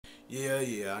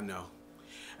Yeah, I know.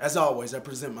 As always, I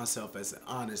present myself as an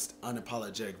honest,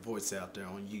 unapologetic voice out there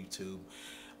on YouTube.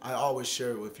 I always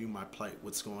share with you my plight,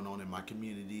 what's going on in my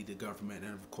community, the government,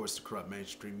 and of course the corrupt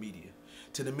mainstream media.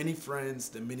 To the many friends,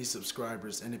 the many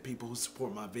subscribers, and the people who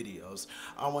support my videos,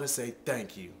 I want to say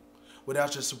thank you.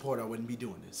 Without your support, I wouldn't be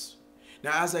doing this.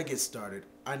 Now, as I get started,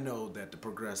 I know that the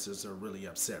progressives are really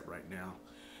upset right now.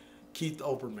 Keith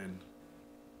Olbermann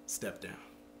stepped down.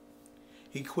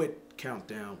 He quit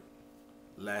Countdown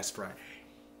last Friday,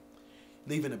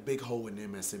 leaving a big hole in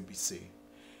MSNBC,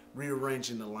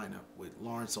 rearranging the lineup with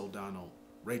Lawrence O'Donnell,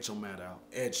 Rachel Maddow,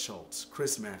 Ed Schultz,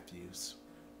 Chris Matthews.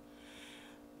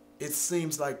 It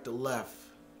seems like the left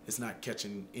is not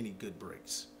catching any good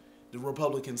breaks. The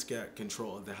Republicans got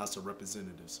control of the House of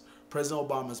Representatives. President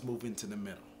Obama's moving to the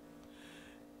middle.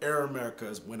 Air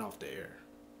America went off the air.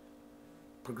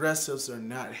 Progressives are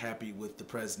not happy with the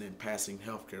president passing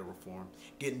healthcare reform,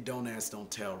 getting Don't Ask, Don't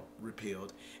Tell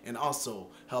repealed, and also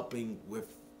helping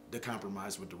with the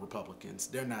compromise with the Republicans.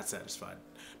 They're not satisfied.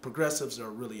 Progressives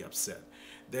are really upset.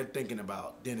 They're thinking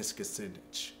about Dennis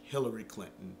Kucinich, Hillary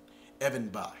Clinton, Evan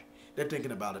Bayh. They're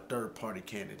thinking about a third-party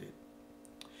candidate.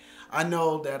 I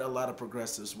know that a lot of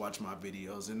progressives watch my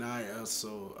videos, and I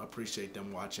also appreciate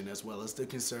them watching, as well as the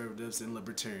conservatives and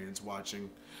libertarians watching.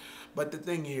 But the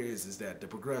thing here is that the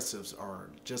progressives are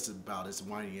just about as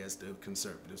whiny as the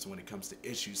conservatives when it comes to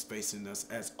issues facing us,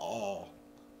 as all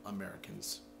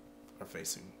Americans are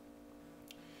facing.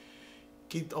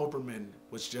 Keith Olbermann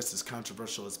was just as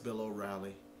controversial as Bill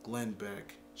O'Reilly, Glenn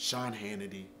Beck, Sean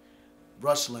Hannity,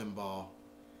 Rush Limbaugh,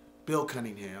 Bill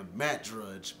Cunningham, Matt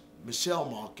Drudge, Michelle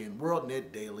Malkin,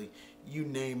 WorldNet Daily, you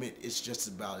name it, it's just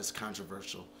about as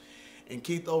controversial. And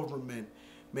Keith Olbermann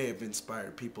may have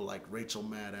inspired people like Rachel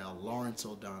Maddow, Lawrence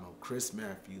O'Donnell, Chris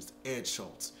Matthews, Ed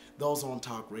Schultz, those on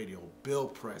talk radio, Bill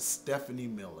Press, Stephanie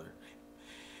Miller.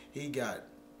 He got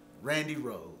Randy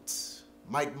Rhodes,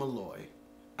 Mike Malloy,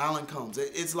 Alan Combs.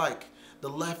 It's like the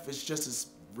left is just as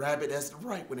rabid as the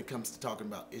right when it comes to talking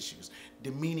about issues,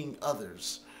 demeaning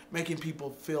others, making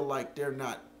people feel like they're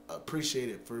not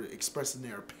appreciated for expressing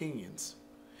their opinions.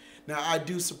 Now, I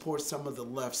do support some of the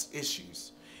left's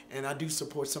issues, and I do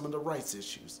support some of the right's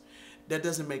issues. That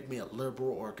doesn't make me a liberal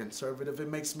or a conservative. It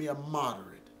makes me a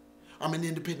moderate. I'm an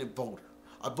independent voter.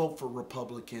 I vote for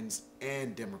Republicans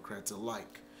and Democrats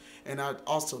alike. And I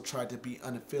also try to be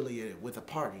unaffiliated with a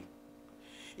party.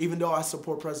 Even though I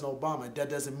support President Obama, that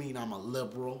doesn't mean I'm a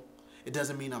liberal. It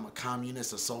doesn't mean I'm a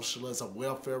communist, a socialist, a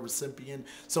welfare recipient,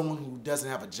 someone who doesn't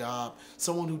have a job,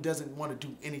 someone who doesn't want to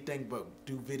do anything but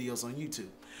do videos on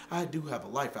YouTube. I do have a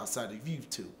life outside of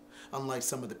YouTube, unlike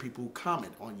some of the people who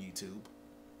comment on YouTube.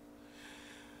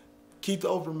 Keith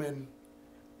Olbermann,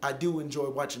 I do enjoy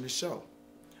watching the show.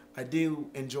 I do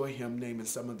enjoy him naming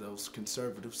some of those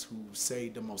conservatives who say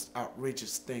the most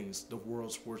outrageous things, the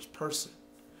world's worst person.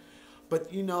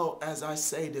 But you know, as I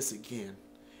say this again,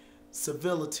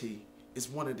 civility is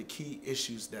one of the key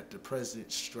issues that the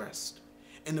president stressed.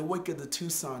 In the wake of the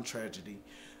Tucson tragedy,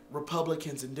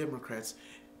 Republicans and Democrats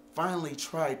finally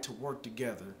tried to work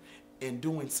together in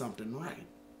doing something right.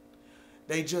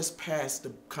 They just passed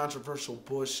the controversial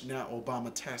Bush, now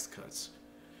Obama tax cuts.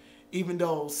 Even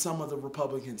though some of the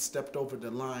Republicans stepped over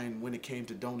the line when it came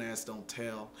to Don't Ask, Don't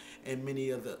Tell and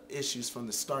many of the issues from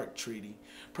the START Treaty,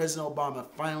 President Obama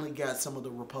finally got some of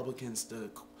the Republicans to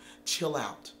chill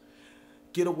out.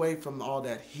 Get away from all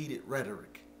that heated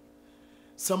rhetoric.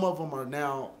 Some of them are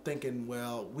now thinking,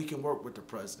 well, we can work with the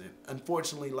president.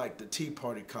 Unfortunately, like the Tea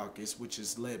Party caucus, which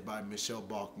is led by Michelle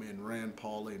Bachmann, Rand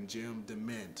Paul, and Jim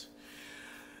DeMint,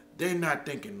 they're not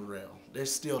thinking real. They're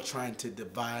still trying to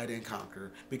divide and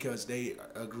conquer because they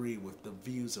agree with the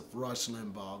views of Rush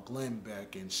Limbaugh, Glenn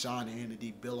Beck, and Sean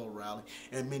Hannity, Bill O'Reilly,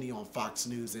 and many on Fox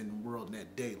News and WorldNet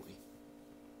Daily.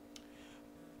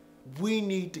 We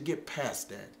need to get past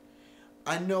that.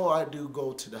 I know I do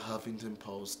go to the Huffington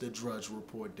Post, the Drudge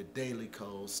Report, the Daily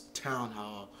Kos, Town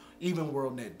Hall, even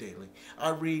WorldNet Daily.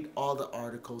 I read all the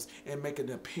articles and make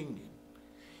an opinion.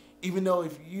 Even though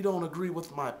if you don't agree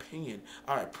with my opinion,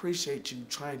 I appreciate you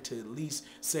trying to at least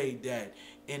say that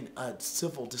in a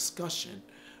civil discussion,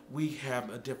 we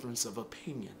have a difference of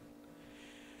opinion.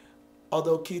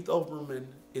 Although Keith Olbermann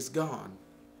is gone,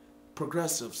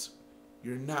 progressives,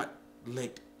 you're not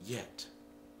late yet.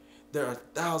 There are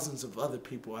thousands of other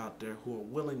people out there who are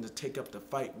willing to take up the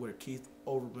fight where Keith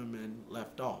Olbermann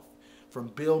left off. From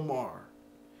Bill Maher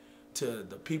to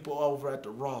the people over at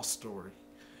the Raw Story,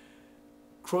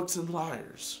 Crooks and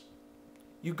Liars.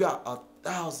 You got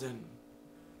thousands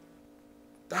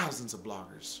of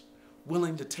bloggers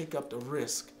willing to take up the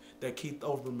risk that Keith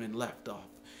Olbermann left off.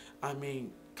 I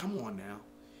mean, come on now.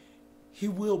 He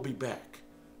will be back.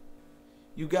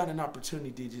 You got an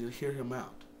opportunity to hear him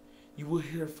out. You will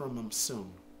hear from him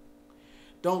soon.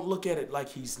 Don't look at it like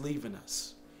he's leaving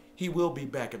us. He will be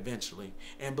back eventually.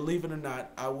 And believe it or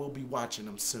not, I will be watching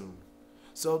him soon.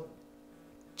 So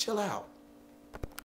chill out.